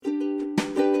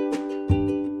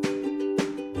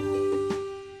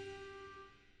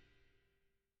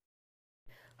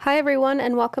Hi, everyone,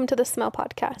 and welcome to the Smell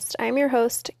Podcast. I'm your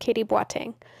host, Katie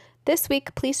Boateng. This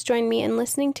week, please join me in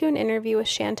listening to an interview with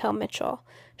Chantel Mitchell.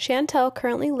 Chantel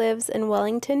currently lives in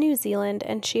Wellington, New Zealand,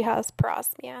 and she has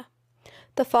parosmia.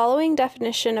 The following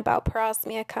definition about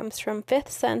parosmia comes from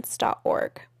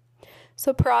fifthsense.org.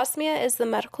 So parosmia is the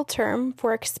medical term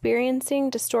for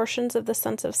experiencing distortions of the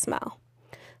sense of smell.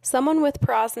 Someone with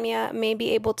parosmia may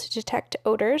be able to detect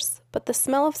odors, but the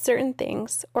smell of certain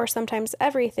things, or sometimes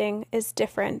everything, is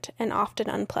different and often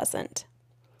unpleasant.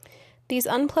 These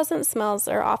unpleasant smells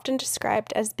are often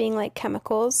described as being like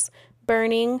chemicals,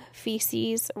 burning,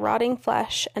 feces, rotting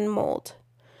flesh, and mold.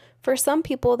 For some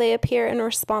people, they appear in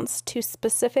response to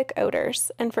specific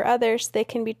odors, and for others, they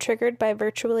can be triggered by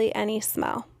virtually any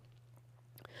smell.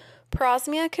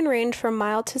 Parosmia can range from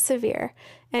mild to severe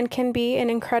and can be an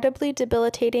incredibly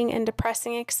debilitating and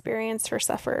depressing experience for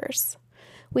sufferers.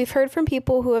 We've heard from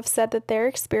people who have said that their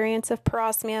experience of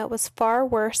parosmia was far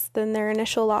worse than their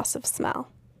initial loss of smell.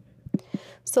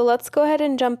 So let's go ahead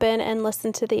and jump in and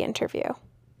listen to the interview.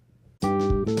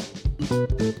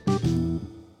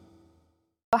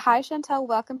 Hi, Chantel.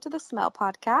 Welcome to the Smell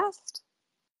Podcast.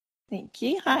 Thank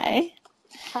you. Hi.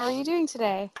 How are you doing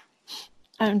today?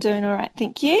 I'm doing all right.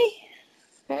 Thank you.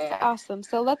 Very awesome.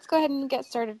 So let's go ahead and get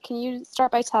started. Can you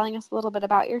start by telling us a little bit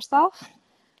about yourself?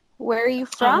 Where are you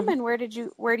from and where do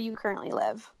you currently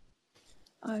live?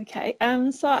 Okay.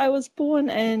 So I was born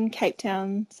in Cape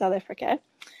Town, South Africa,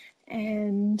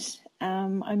 and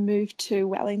I moved to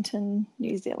Wellington,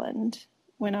 New Zealand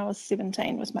when I was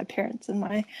 17 with my parents and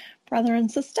my brother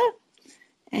and sister.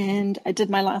 And I did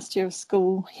my last year of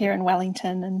school here in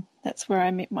Wellington, and that's where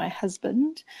I met my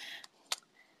husband.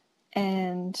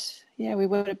 And yeah, we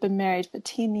would have been married for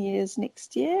 10 years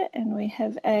next year, and we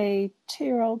have a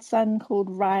 2-year-old son called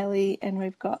Riley, and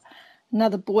we've got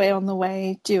another boy on the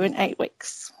way due in 8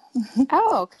 weeks.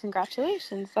 Oh,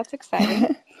 congratulations. That's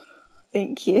exciting.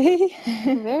 Thank you.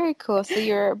 Very cool. So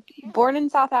you were born in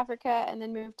South Africa and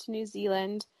then moved to New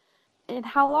Zealand. And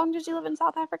how long did you live in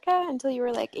South Africa? Until you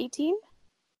were like 18?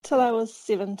 Till I was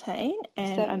 17,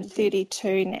 and 17. I'm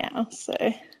 32 now, so.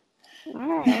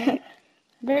 All right.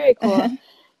 Very cool.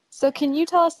 So can you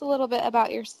tell us a little bit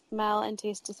about your smell and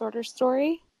taste disorder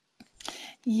story?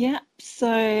 Yeah,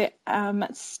 so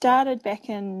it started back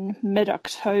in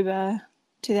mid-October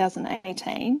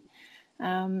 2018,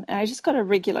 and I just got a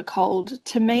regular cold.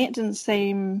 To me, it didn't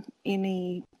seem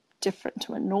any different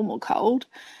to a normal cold,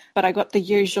 but I got the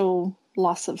usual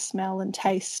loss of smell and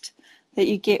taste that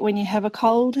you get when you have a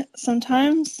cold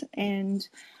sometimes, and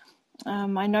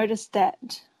I noticed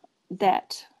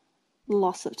that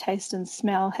loss of taste and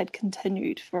smell had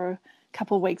continued for a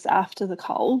couple of weeks after the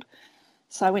cold.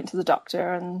 So I went to the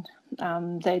doctor,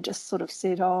 and they just sort of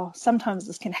said, oh, sometimes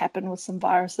this can happen with some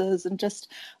viruses, and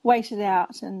just wait it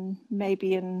out, and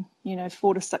maybe in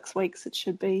 4 to 6 weeks it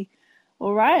should be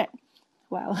all right.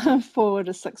 Well, 4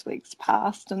 to 6 weeks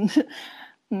passed, and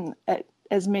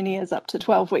as many as up to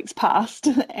 12 weeks passed,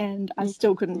 and I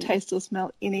still couldn't taste or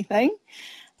smell anything.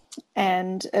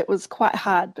 And it was quite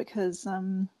hard because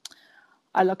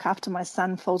I look after my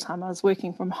son full-time. I was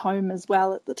working from home as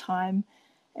well at the time,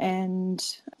 and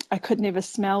I could never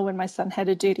smell when my son had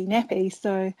a dirty nappy,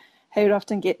 so he would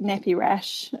often get nappy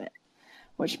rash,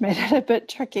 which made it a bit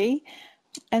tricky.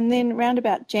 And then around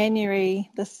about January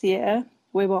this year,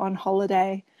 we were on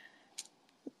holiday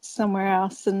somewhere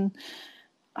else, and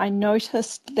I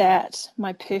noticed that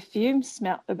my perfume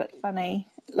smelled a bit funny.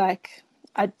 Like,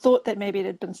 I thought that maybe it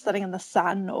had been sitting in the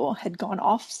sun or had gone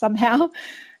off somehow.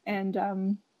 And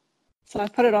so I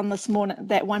put it on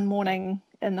that one morning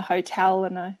in the hotel,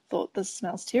 and I thought, this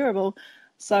smells terrible.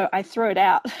 So I threw it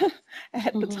out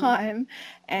at the time.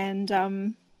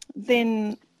 And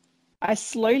then I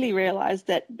slowly realized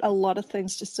that a lot of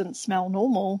things just didn't smell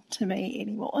normal to me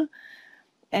anymore.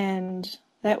 And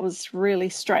that was really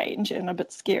strange and a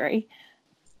bit scary.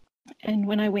 And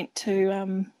when I went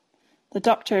to the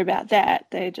doctor about that,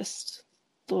 they just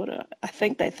I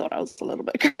think they thought I was a little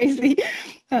bit crazy.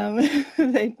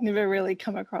 They'd never really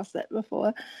come across that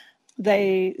before.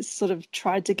 They sort of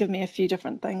tried to give me a few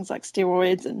different things like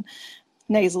steroids and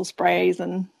nasal sprays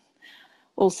and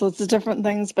all sorts of different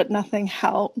things, but nothing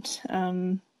helped.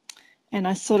 And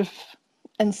I sort of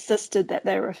insisted that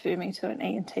they refer me to an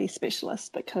ENT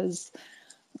specialist because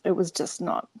it was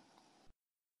not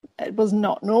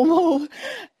normal,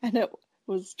 and it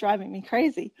was driving me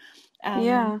crazy.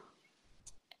 Yeah.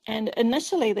 And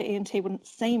initially the ENT wouldn't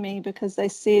see me because they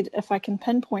said if I can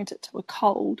pinpoint it to a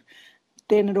cold,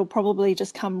 then it'll probably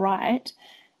just come right.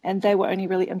 And they were only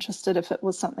really interested if it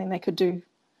was something they could do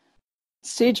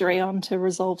surgery on to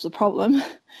resolve the problem.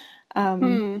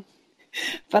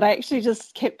 But I actually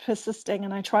just kept persisting,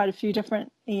 and I tried a few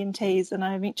different ENTs, and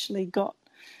I eventually got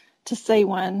to see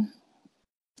one.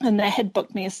 And they had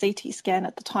booked me a CT scan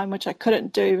at the time, which I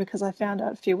couldn't do because I found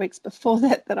out a few weeks before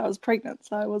that I was pregnant,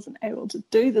 so I wasn't able to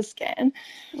do the scan.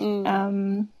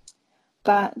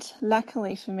 But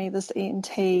luckily for me, this ENT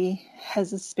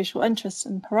has a special interest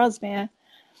in parosmia,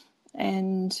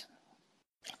 and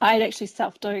I had actually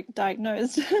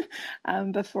self-diagnosed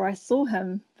before I saw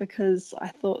him, because I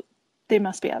thought there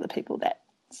must be other people that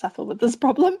suffer with this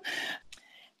problem.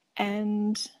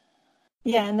 And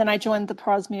yeah, and then I joined the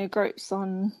parosmia groups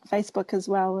on Facebook as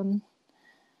well, and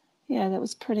yeah, that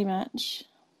was pretty much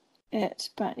it.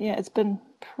 But yeah, it's been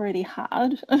pretty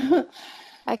hard.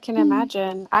 I can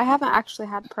imagine. I haven't actually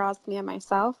had parosmia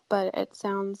myself, but it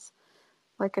sounds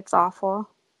like it's awful.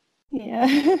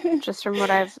 Yeah. Just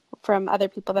from other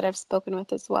people that I've spoken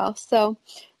with as well. So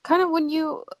kind of when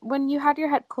you had your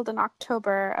head cold in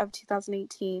October of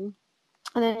 2018,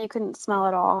 and then you couldn't smell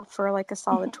at all for like a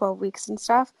solid 12 weeks and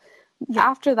stuff. Yeah.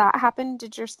 After that happened,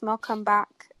 did your smell come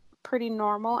back pretty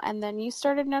normal, and then you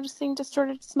started noticing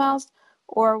distorted smells,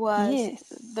 or was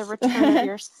the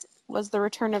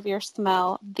return of your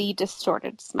smell the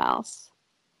distorted smells?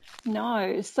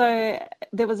 No. So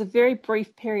there was a very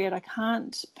brief period. I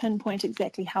can't pinpoint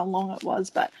exactly how long it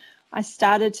was, but I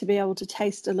started to be able to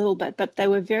taste a little bit, but they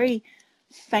were very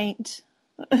faint,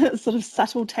 sort of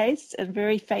subtle tastes and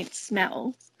very faint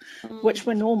smells, which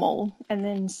were normal. And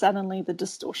then suddenly the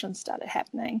distortion started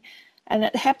happening. And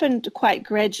it happened quite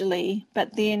gradually,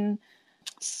 but then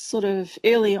sort of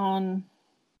early on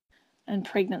in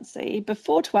pregnancy,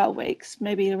 before 12 weeks,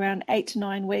 maybe around 8 to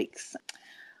 9 weeks,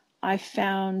 I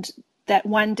found that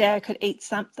one day I could eat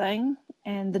something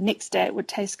and the next day it would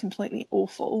taste completely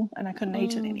awful and I couldn't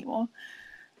eat it anymore.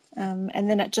 And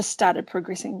then it just started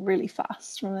progressing really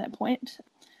fast from that point.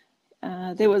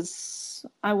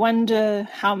 I wonder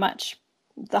how much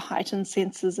the heightened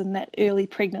senses in that early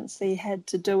pregnancy had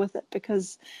to do with it,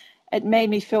 because it made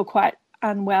me feel quite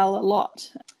unwell a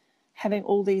lot, having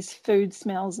all these food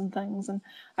smells and things. And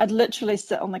I'd literally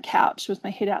sit on the couch with my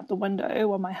head out the window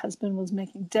while my husband was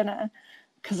making dinner,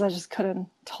 because I just couldn't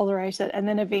tolerate it. And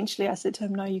then eventually I said to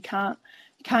him, no, you can't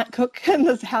cook in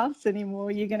this house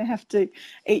anymore. You're going to have to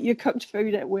eat your cooked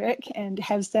food at work and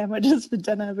have sandwiches for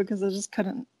dinner, because I just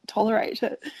couldn't tolerate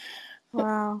it.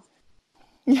 Wow.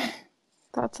 Yeah.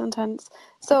 That's intense.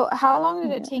 So how long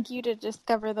did it take you to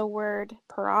discover the word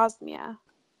parosmia?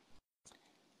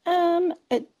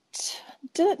 It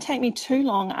didn't take me too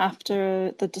long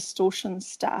after the distortion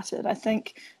started. I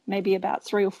think maybe about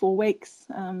 3 or 4 weeks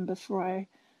before I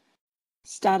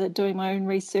started doing my own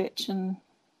research and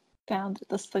found that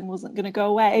this thing wasn't going to go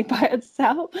away by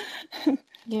itself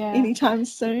anytime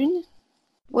soon.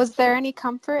 Was there any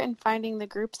comfort in finding the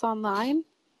groups online?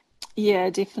 Yeah,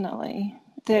 definitely.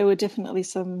 There were definitely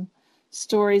some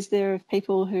stories there of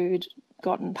people who'd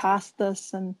gotten past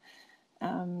this, and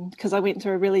because I went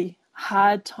through a really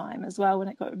hard time as well when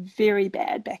it got very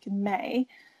bad back in May,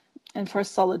 and for a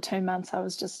solid 2 months I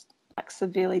was just like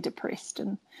severely depressed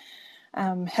and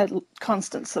had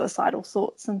constant suicidal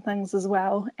thoughts and things as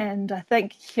well. And I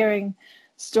think hearing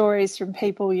stories from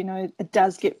people, you know, it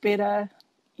does get better,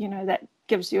 you know, that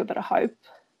gives you a bit of hope.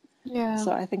 Yeah.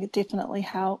 So I think it definitely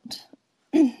helped.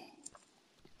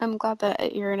 I'm glad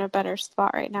that you're in a better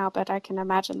spot right now, but I can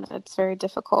imagine that it's very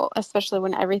difficult, especially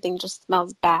when everything just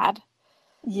smells bad.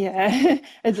 Yeah,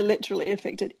 it's literally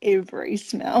affected every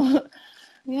smell.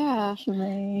 Yeah. For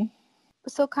me.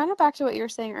 So kind of back to what you were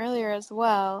saying earlier as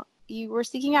well, you were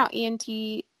seeking out ENT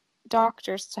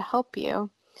doctors to help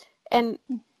you. And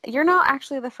you're not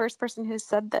actually the first person who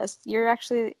said this.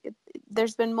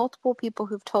 There's been multiple people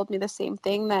who've told me the same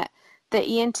thing, that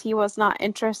the ENT was not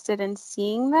interested in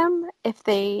seeing them if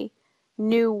they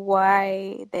knew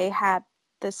why they had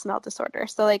the smell disorder.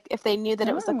 So like if they knew that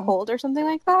it was a cold or something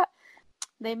like that.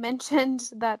 They mentioned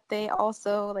that they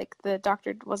also, like, the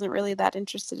doctor wasn't really that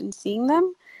interested in seeing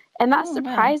them. And that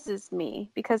surprises me,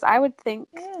 because I would think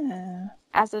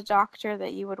as a doctor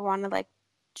that you would want to like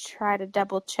try to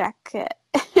double check it.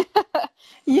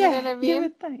 You know what I mean? You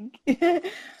would think.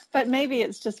 But maybe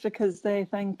it's just because they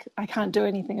think I can't do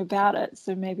anything about it.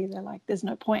 So maybe they're like, there's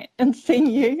no point in seeing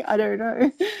you. I don't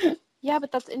know. Yeah,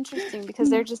 but that's interesting, because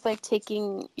they're just like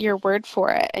taking your word for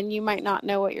it, and you might not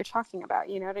know what you're talking about.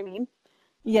 You know what I mean?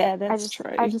 Yeah, that's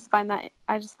true. I just find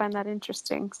that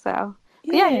interesting. So,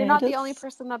 but yeah, you're not the only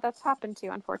person that's happened to,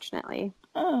 unfortunately.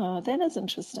 Oh, that is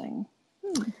interesting.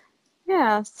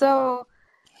 Yeah. So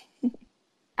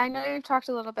I know you've talked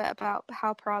a little bit about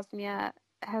how parosmia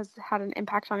has had an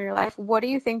impact on your life. What do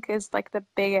you think is like the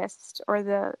biggest, or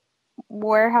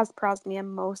where has parosmia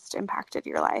most impacted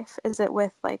your life? Is it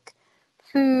with like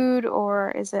food,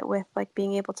 or is it with like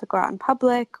being able to go out in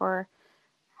public, or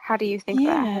how do you think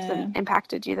that has Yeah.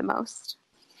 impacted you the most?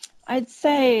 I'd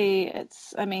say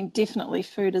definitely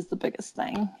food is the biggest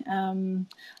thing.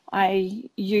 I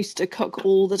used to cook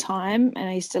all the time and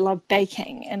I used to love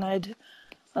baking, and I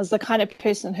was the kind of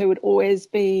person who would always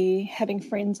be having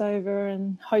friends over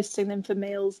and hosting them for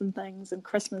meals and things, and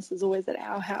Christmas is always at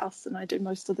our house and I do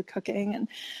most of the cooking and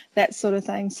that sort of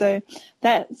thing. So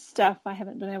that stuff I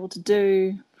haven't been able to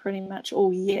do pretty much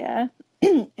all year.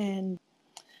 And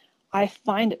I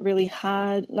find it really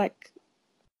hard, like,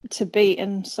 to be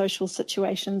in social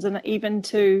situations and even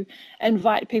to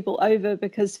invite people over,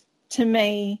 because to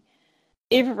me,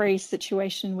 every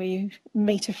situation where you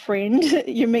meet a friend,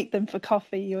 you meet them for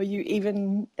coffee, or you,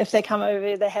 even if they come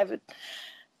over, they have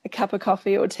a cup of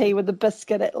coffee or tea with a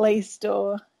biscuit at least,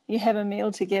 or you have a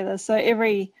meal together. So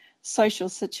every social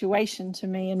situation to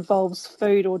me involves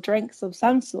food or drinks of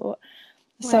some sort.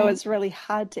 So Right. it's really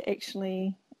hard to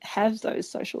actually have those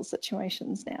social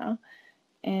situations now.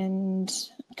 And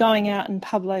going out in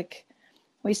public,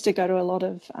 we used to go to a lot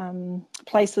of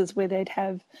places where they'd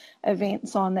have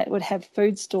events on that would have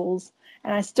food stalls,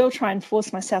 and I still try and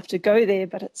force myself to go there,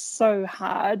 but it's so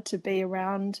hard to be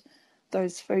around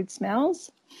those food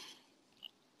smells.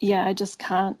 Yeah, I just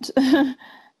can't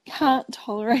can't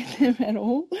tolerate them at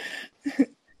all.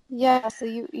 Yeah, so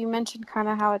you mentioned kind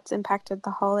of how it's impacted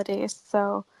the holidays.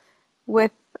 So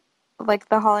with like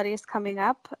the holidays coming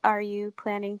up, are you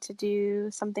planning to do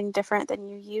something different than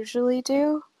you usually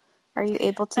do? Are you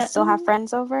able to still have Um,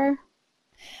 friends over?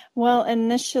 well,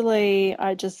 initially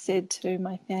I just said to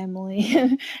my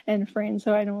family and friends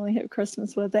who I normally have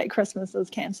Christmas with that Christmas is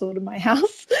cancelled in my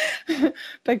house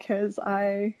because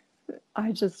I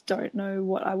just don't know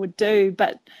what I would do.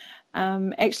 But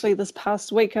actually, this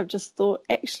past week, I've just thought,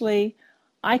 actually,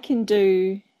 I can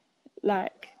do,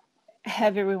 like,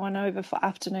 have everyone over for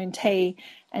afternoon tea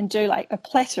and do like a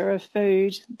platter of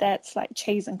food that's like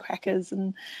cheese and crackers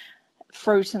and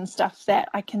fruit and stuff that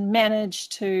I can manage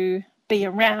to be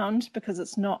around, because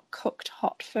it's not cooked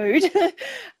hot food.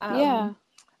 Yeah.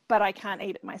 But I can't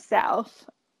eat it myself.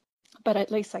 But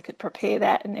at least I could prepare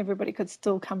that and everybody could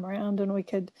still come around and we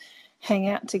could hang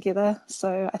out together.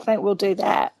 So I think we'll do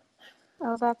that.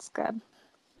 Oh, that's good.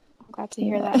 I'm glad to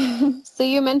hear that. Yeah. So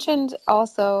you mentioned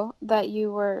also that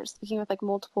you were speaking with like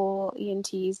multiple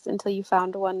ENTs until you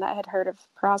found one that had heard of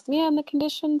parosmia and the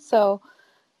condition. So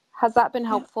has that been Yeah.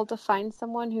 helpful to find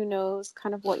someone who knows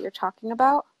kind of what you're talking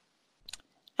about?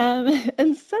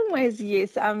 In some ways,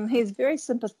 yes. He's very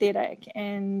sympathetic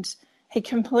and he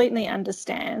completely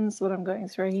understands what I'm going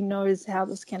through. He knows how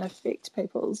this can affect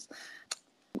people's,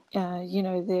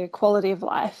 their quality of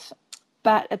life.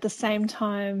 But at the same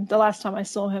time, the last time I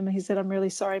saw him, he said, "I'm really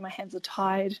sorry, my hands are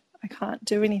tied. I can't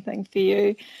do anything for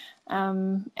you."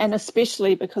 And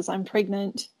especially because I'm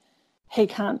pregnant, he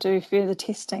can't do further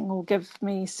testing or give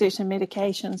me certain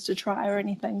medications to try or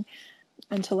anything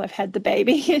until I've had the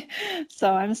baby.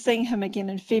 So I'm seeing him again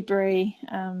in February,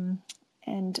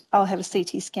 and I'll have a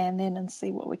CT scan then and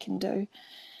see what we can do.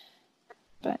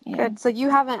 But yeah. Good. So you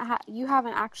haven't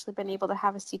actually been able to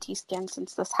have a CT scan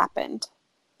since this happened.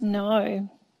 No,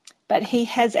 but he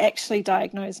has actually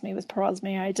diagnosed me with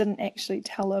parosmia. I didn't actually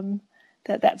tell him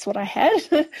that that's what I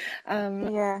had.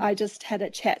 Yeah. I just had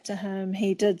a chat to him.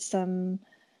 He did some,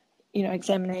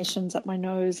 examinations up my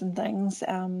nose and things.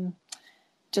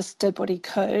 Just did what he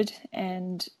could,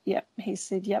 and yep, he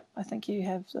said, "Yep, I think you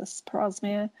have this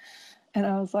parosmia." And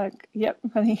I was like, "Yep,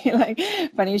 funny,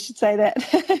 funny you should say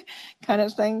that," kind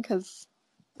of thing, because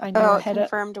I knew Oh, I it had it.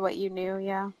 confirmed what you knew.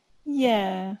 Yeah.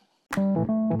 Yeah.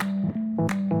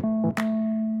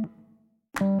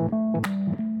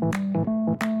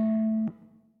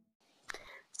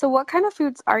 So what kind of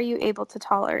foods are you able to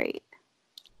tolerate?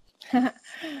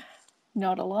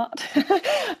 Not a lot.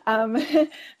 um,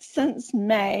 since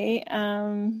May,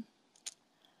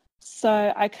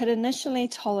 so I could initially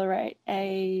tolerate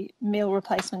a meal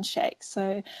replacement shake.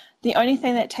 So the only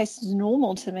thing that tastes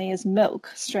normal to me is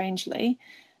milk, strangely,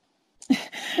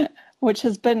 which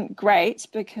has been great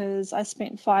because I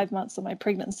spent 5 months of my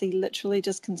pregnancy literally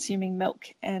just consuming milk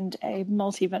and a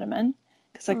multivitamin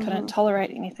because I couldn't Mm-hmm.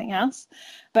 tolerate anything else.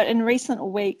 But in recent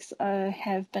weeks, I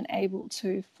have been able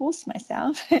to force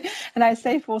myself, and I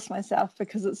say force myself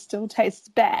because it still tastes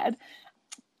bad,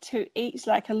 to eat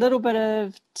like a little bit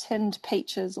of tinned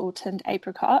peaches or tinned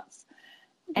apricots.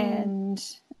 Mm.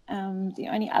 And the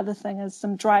only other thing is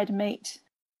some dried meat.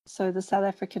 So the South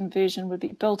African version would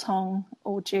be biltong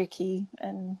or jerky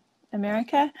in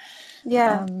America.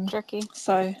 Yeah, jerky.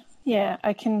 So Yeah,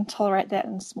 I can tolerate that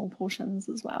in small portions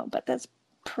as well, but that's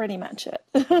pretty much it.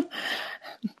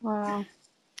 Wow.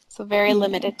 So very Yeah,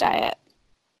 limited diet.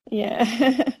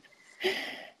 yeah.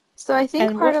 So I think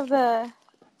And part with of the,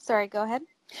 sorry, go ahead.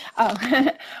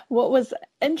 oh, what was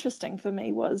interesting for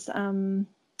me was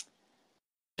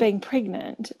being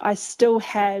pregnant. I still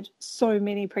had so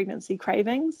many pregnancy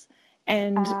cravings,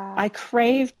 and Uh, I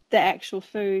craved the actual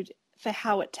food for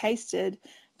how it tasted,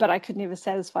 but I could never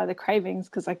satisfy the cravings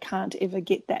because I can't ever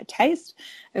get that taste.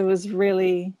 It was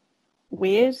really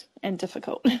weird and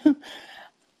difficult.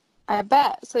 I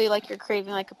bet. So you're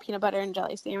craving like a peanut butter and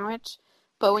jelly sandwich,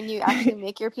 but when you actually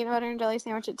make your peanut butter and jelly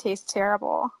sandwich, it tastes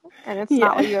terrible and it's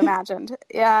not what Yeah, you imagined.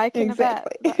 Yeah, I can bet.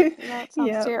 exactly. That sounds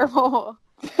Yeah. terrible.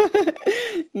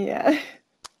 Yeah.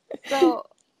 So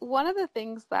one of the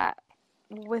things that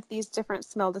with these different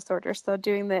smell disorders, so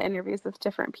doing the interviews with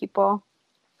different people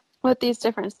with these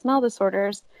different smell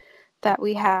disorders that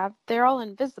we have, they're all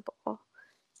invisible.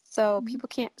 So people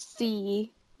can't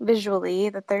see visually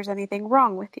that there's anything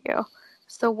wrong with you.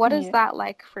 So what is Yeah. that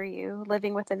like for you,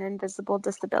 living with an invisible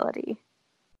disability?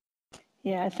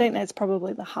 Yeah, I think that's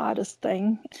probably the hardest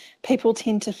thing. People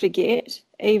tend to forget,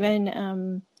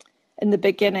 even in the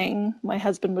beginning, my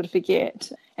husband would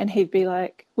forget and he'd be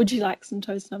like, "Would you like some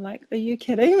toast?" And I'm like, "Are you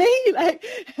kidding me? Like,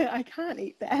 I can't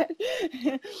eat that."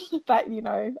 But,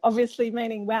 obviously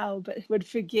meaning well, but would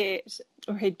forget,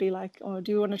 or he'd be like, "Oh,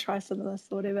 do you want to try some of this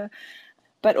or whatever?"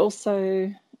 But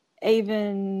also,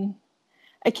 even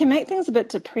it can make things a bit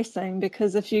depressing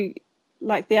because if you,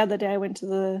 like the other day, I went to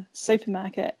the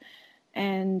supermarket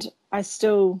and I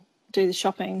still do the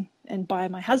shopping and buy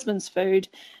my husband's food.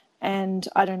 And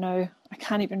I don't know, I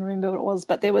can't even remember what it was,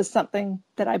 but there was something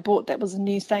that I bought that was a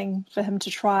new thing for him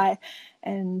to try.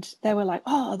 And they were like,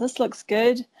 "Oh, this looks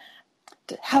good.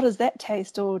 How does that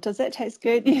taste?" Or "Does that taste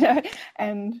good?"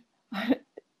 And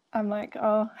I'm like,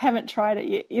 "Oh, haven't tried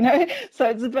it yet." So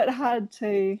it's a bit hard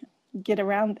to get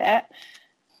around that.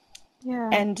 Yeah.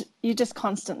 And you just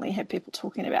constantly have people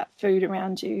talking about food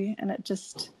around you, and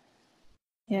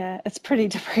yeah, it's pretty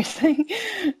depressing.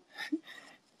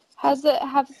 Has it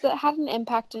had an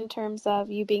impact in terms of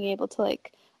you being able to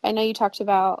I know you talked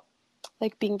about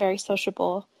being very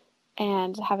sociable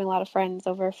and having a lot of friends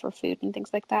over for food and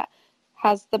things like that.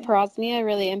 Has the Yeah. parosmia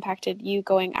really impacted you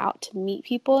going out to meet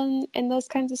people in those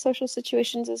kinds of social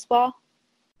situations as well?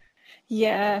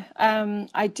 Yeah,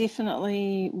 I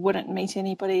definitely wouldn't meet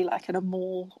anybody like at a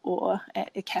mall or at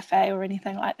a cafe or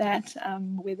anything like that,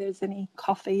 where there's any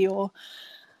coffee or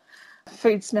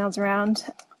food smells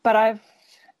around. But I've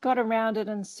got around it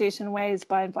in certain ways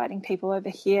by inviting people over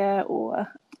here or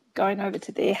going over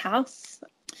to their house.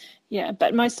 Yeah,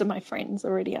 but most of my friends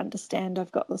already understand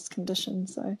I've got this condition,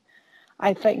 so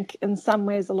I think in some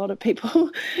ways a lot of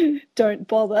people don't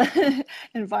bother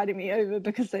inviting me over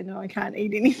because they know I can't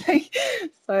eat anything.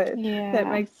 So that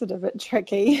Yeah. makes it a bit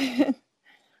tricky.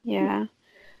 Yeah.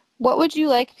 What would you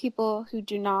like people who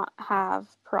do not have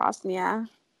parosmia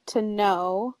to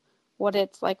know what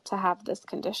it's like to have this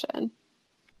condition?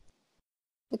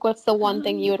 What's the one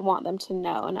thing you would want them to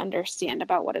know and understand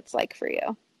about what it's like for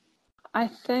you? I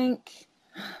think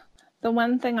the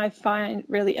one thing I find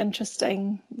really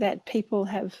interesting that people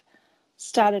have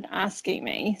started asking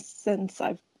me since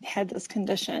I've had this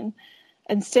condition,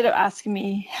 instead of asking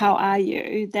me, "How are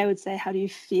you?" they would say, "How do you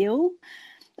feel?"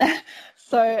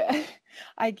 So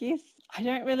I guess I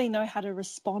don't really know how to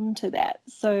respond to that.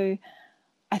 So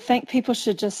I think people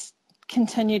should just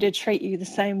continue to treat you the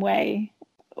same way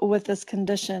with this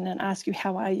condition and ask you,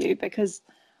 "How are you?" Because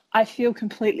I feel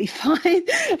completely fine.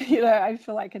 I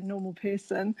feel like a normal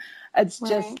person. It's Right.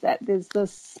 just that there's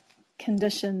this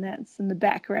condition that's in the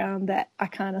background that I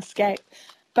can't escape.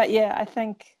 But yeah, I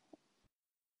think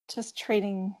just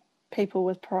treating people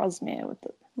with parosmia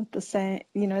with the same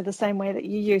the same way that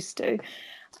you used to,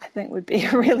 I think would be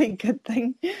a really good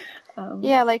thing.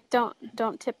 Yeah,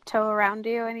 don't tiptoe around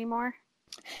you anymore.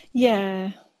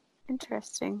 Yeah.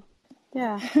 Interesting.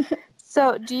 Yeah.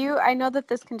 So, I know that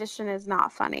this condition is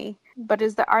not funny, but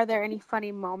are there any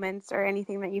funny moments or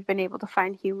anything that you've been able to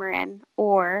find humor in?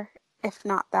 Or if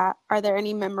not that, are there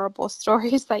any memorable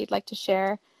stories that you'd like to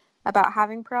share about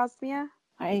having parosmia?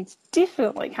 I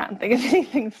definitely can't think of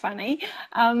anything funny,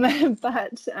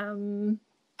 but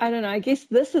I don't know. I guess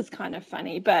this is kind of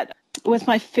funny. But with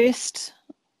my first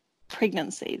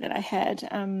pregnancy that I had,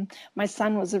 my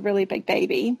son was a really big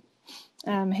baby.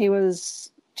 He was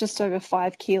just over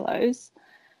 5 kilos,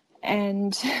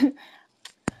 and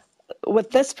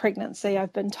with this pregnancy,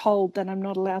 I've been told that I'm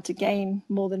not allowed to gain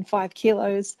more than 5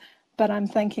 kilos. But I'm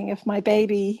thinking if my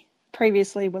baby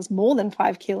previously was more than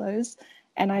 5 kilos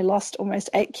and I lost almost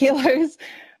 8 kilos,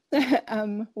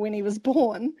 when he was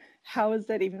born. How is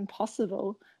that even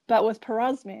possible? But with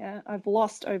parosmia, I've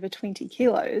lost over 20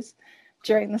 kilos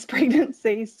during this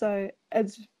pregnancy, so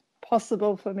it's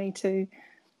possible for me to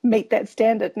meet that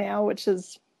standard now, which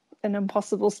is an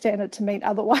impossible standard to meet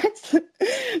otherwise.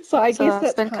 So I guess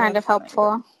that's been kind of funny,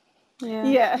 helpful.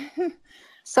 Yeah.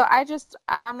 So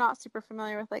I'm not super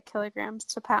familiar with like kilograms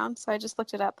to pounds, so I just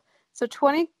looked it up. So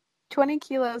 20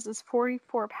 kilos is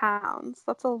 44 pounds.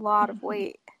 That's a lot of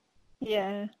weight.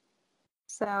 Yeah.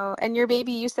 So, and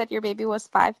you said your baby was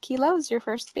 5 kilos, your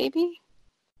first baby?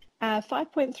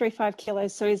 5.35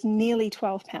 kilos, so he's nearly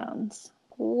 12 pounds.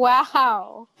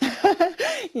 Wow.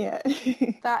 Yeah.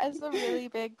 That is a really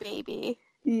big baby.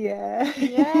 Yeah.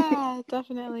 Yeah,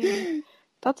 definitely.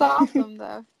 That's awesome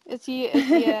though. Is he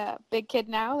a big kid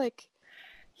now? Like,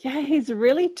 yeah, he's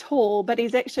really tall, but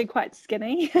he's actually quite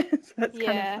skinny. So that's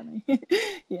kind of funny.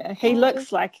 Yeah, he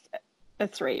looks like a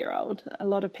 3-year-old. A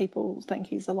lot of people think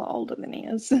he's a lot older than he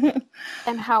is.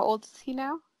 And how old is he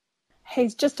now?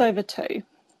 He's just over 2.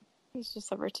 He's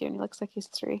just over 2 and he looks like he's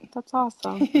 3. That's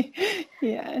awesome.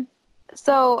 Yeah.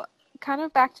 So kind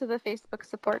of back to the Facebook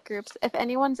support groups. If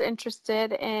anyone's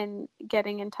interested in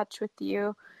getting in touch with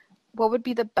you, what would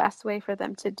be the best way for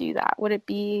them to do that? Would it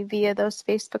be via those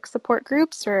Facebook support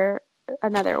groups or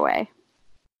another way?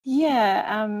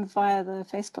 Yeah, via the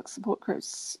Facebook support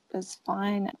groups is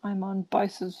fine. I'm on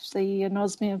both of the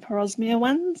anosmia and parosmia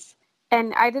ones.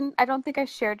 And I don't think I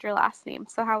shared your last name,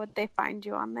 so how would they find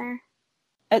you on there?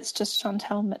 It's just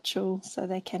Chantel Mitchell, so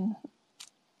they can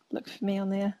look for me on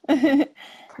there.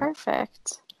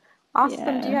 Perfect. Awesome.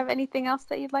 Yeah. Do you have anything else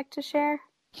that you'd like to share?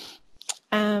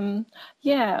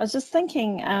 Yeah, I was just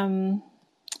thinking,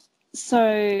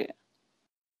 so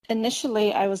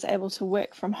initially I was able to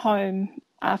work from home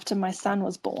after my son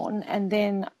was born, and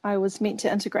then I was meant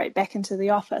to integrate back into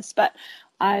the office, but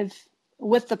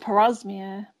with the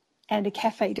parosmia and a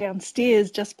cafe downstairs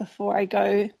just before I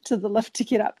go to the lift to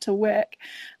get up to work,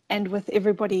 and with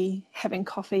everybody having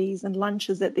coffees and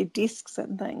lunches at their desks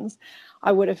and things,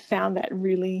 I would have found that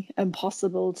really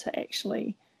impossible to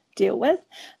actually deal with.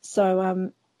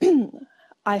 So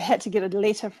I had to get a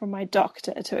letter from my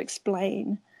doctor to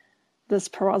explain this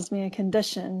parosmia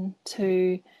condition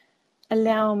to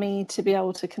allow me to be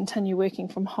able to continue working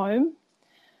from home.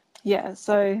 Yeah,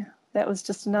 so that was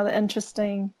just another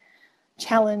interesting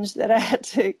challenge that I had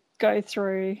to go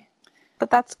through. But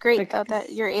that's great, though,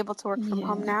 that you're able to work from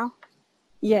home now.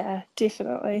 Yeah,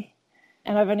 definitely.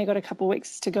 And I've only got a couple of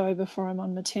weeks to go before I'm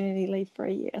on maternity leave for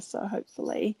a year, so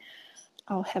hopefully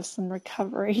I'll have some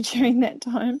recovery during that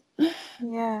time.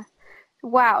 Yeah.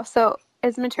 Wow. So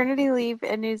is maternity leave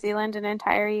in New Zealand an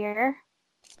entire year?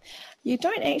 You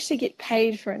don't actually get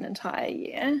paid for an entire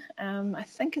year. I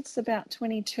think it's about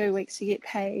 22 weeks you get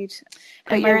paid.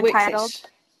 But you're entitled?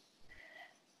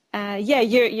 Yeah,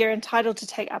 you're entitled to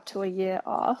take up to a year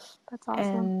off. That's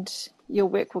awesome. And your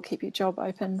work will keep your job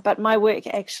open. But my work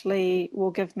actually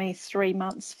will give me 3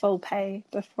 months full pay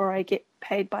before I get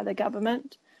paid by the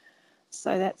government.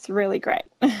 So that's really great.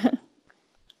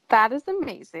 That is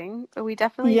amazing. We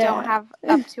definitely don't have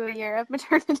up to a year of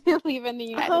maternity leave in the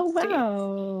United States.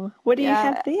 Oh, wow. What do you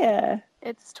have there?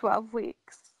 It's 12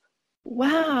 weeks.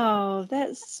 Wow,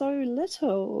 that's so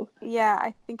little. Yeah,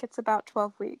 I think it's about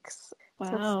 12 weeks. Wow.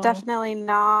 So it's definitely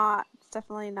not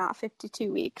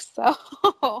 52 weeks. So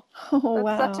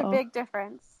that's such a big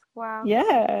difference. Wow.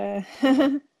 Yeah.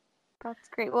 That's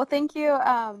great. Well, thank you.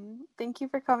 Thank you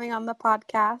for coming on the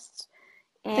podcast.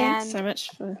 And thanks so much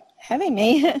for having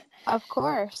me. Of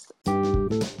course.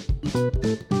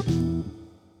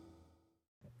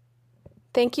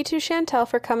 Thank you to Chantel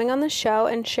for coming on the show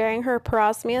and sharing her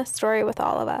parosmia story with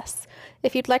all of us.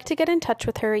 If you'd like to get in touch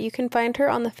with her, you can find her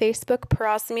on the Facebook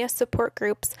Parosmia support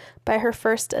groups by her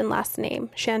first and last name,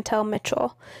 Chantel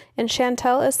Mitchell. And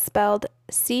Chantel is spelled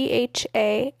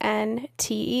Chantel,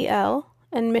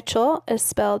 and Mitchell is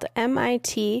spelled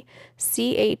Mitchell.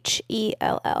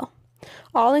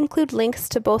 I'll include links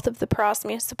to both of the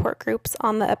Parosmia support groups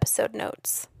on the episode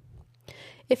notes.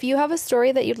 If you have a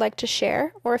story that you'd like to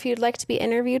share, or if you'd like to be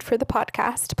interviewed for the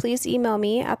podcast, please email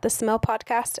me at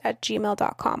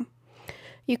thesmellpodcast@gmail.com.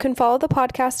 You can follow the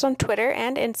podcast on Twitter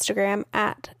and Instagram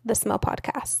at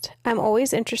thesmellpodcast. I'm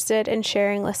always interested in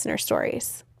sharing listener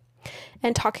stories.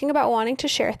 And talking about wanting to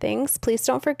share things, please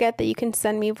don't forget that you can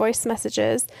send me voice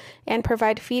messages and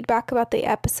provide feedback about the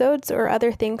episodes or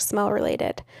other things smell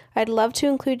related. I'd love to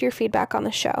include your feedback on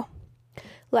the show.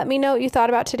 Let me know what you thought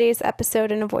about today's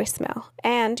episode in a voicemail,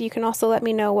 and you can also let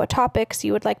me know what topics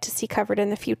you would like to see covered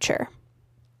in the future.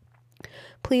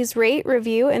 Please rate,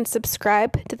 review, and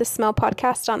subscribe to the Smell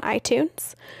Podcast on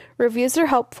iTunes. Reviews are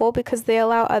helpful because they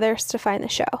allow others to find the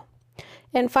show.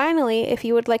 And finally, if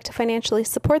you would like to financially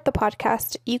support the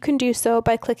podcast, you can do so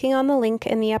by clicking on the link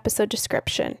in the episode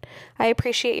description. I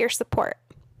appreciate your support.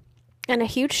 And a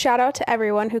huge shout out to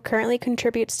everyone who currently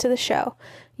contributes to the show.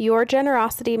 Your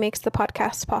generosity makes the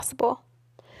podcast possible.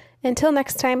 Until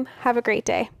next time, have a great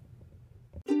day.